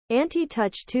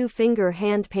Anti-touch 2-finger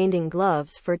hand painting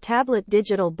gloves for tablet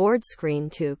digital board screen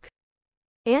toque.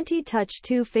 Anti-touch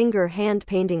 2-finger hand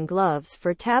painting gloves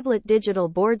for tablet digital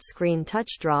board screen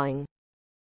touch drawing.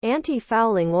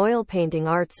 Anti-fouling oil painting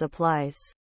art supplies.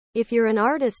 If you're an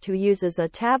artist who uses a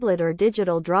tablet or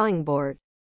digital drawing board,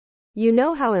 you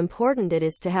know how important it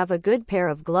is to have a good pair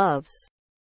of gloves.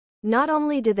 Not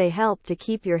only do they help to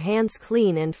keep your hands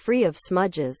clean and free of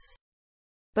smudges,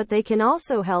 but they can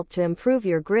also help to improve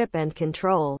your grip and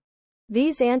control.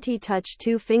 These anti-touch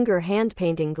 2-finger hand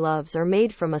painting gloves are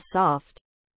made from a soft,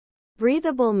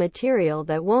 breathable material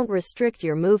that won't restrict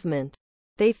your movement.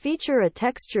 They feature a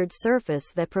textured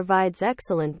surface that provides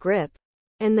excellent grip,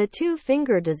 and the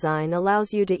 2-finger design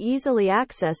allows you to easily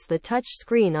access the touch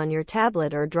screen on your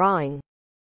tablet or drawing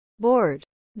board.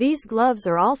 These gloves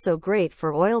are also great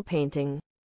for oil painting.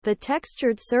 The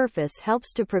textured surface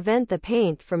helps to prevent the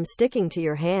paint from sticking to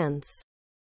your hands,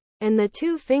 and the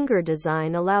 2-finger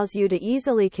design allows you to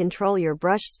easily control your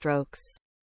brush strokes.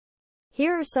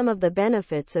 Here are some of the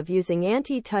benefits of using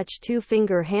anti-touch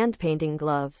 2-finger hand painting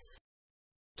gloves.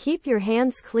 Keep your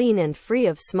hands clean and free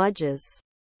of smudges.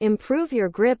 Improve your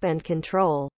grip and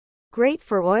control. Great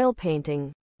for oil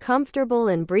painting. Comfortable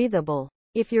and breathable.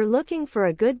 If you're looking for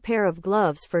a good pair of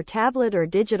gloves for tablet or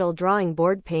digital drawing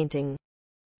board painting,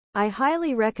 I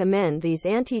highly recommend these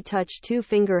anti-touch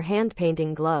 2-finger hand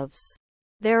painting gloves.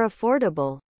 They're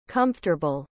affordable,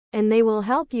 comfortable, and they will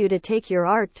help you to take your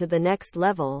art to the next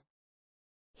level.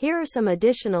 Here are some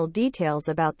additional details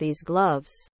about these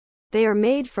gloves. They are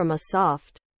made from a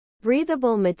soft,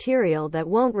 breathable material that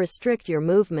won't restrict your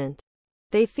movement.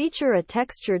 They feature a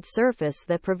textured surface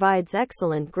that provides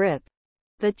excellent grip.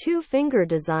 The 2-finger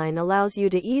design allows you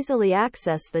to easily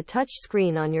access the touch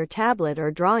screen on your tablet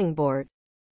or drawing board.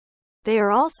 They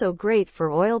are also great for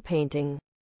oil painting.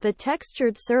 The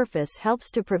textured surface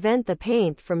helps to prevent the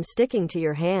paint from sticking to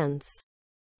your hands,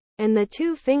 and the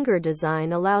 2-finger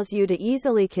design allows you to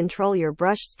easily control your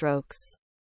brush strokes.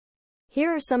 Here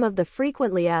are some of the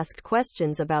frequently asked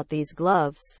questions about these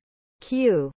gloves.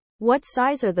 Q. What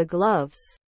size are the gloves?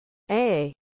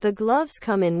 A. The gloves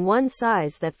come in one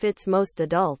size that fits most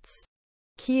adults.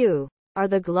 Q. Are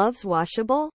the gloves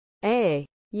washable? A.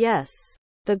 Yes.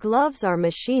 The gloves are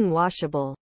machine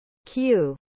washable.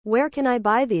 Q. Where can I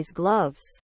buy these gloves?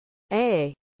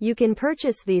 A. You can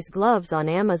purchase these gloves on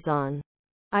Amazon.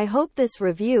 I hope this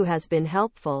review has been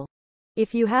helpful.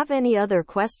 If you have any other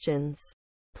questions,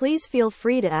 please feel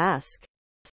free to ask.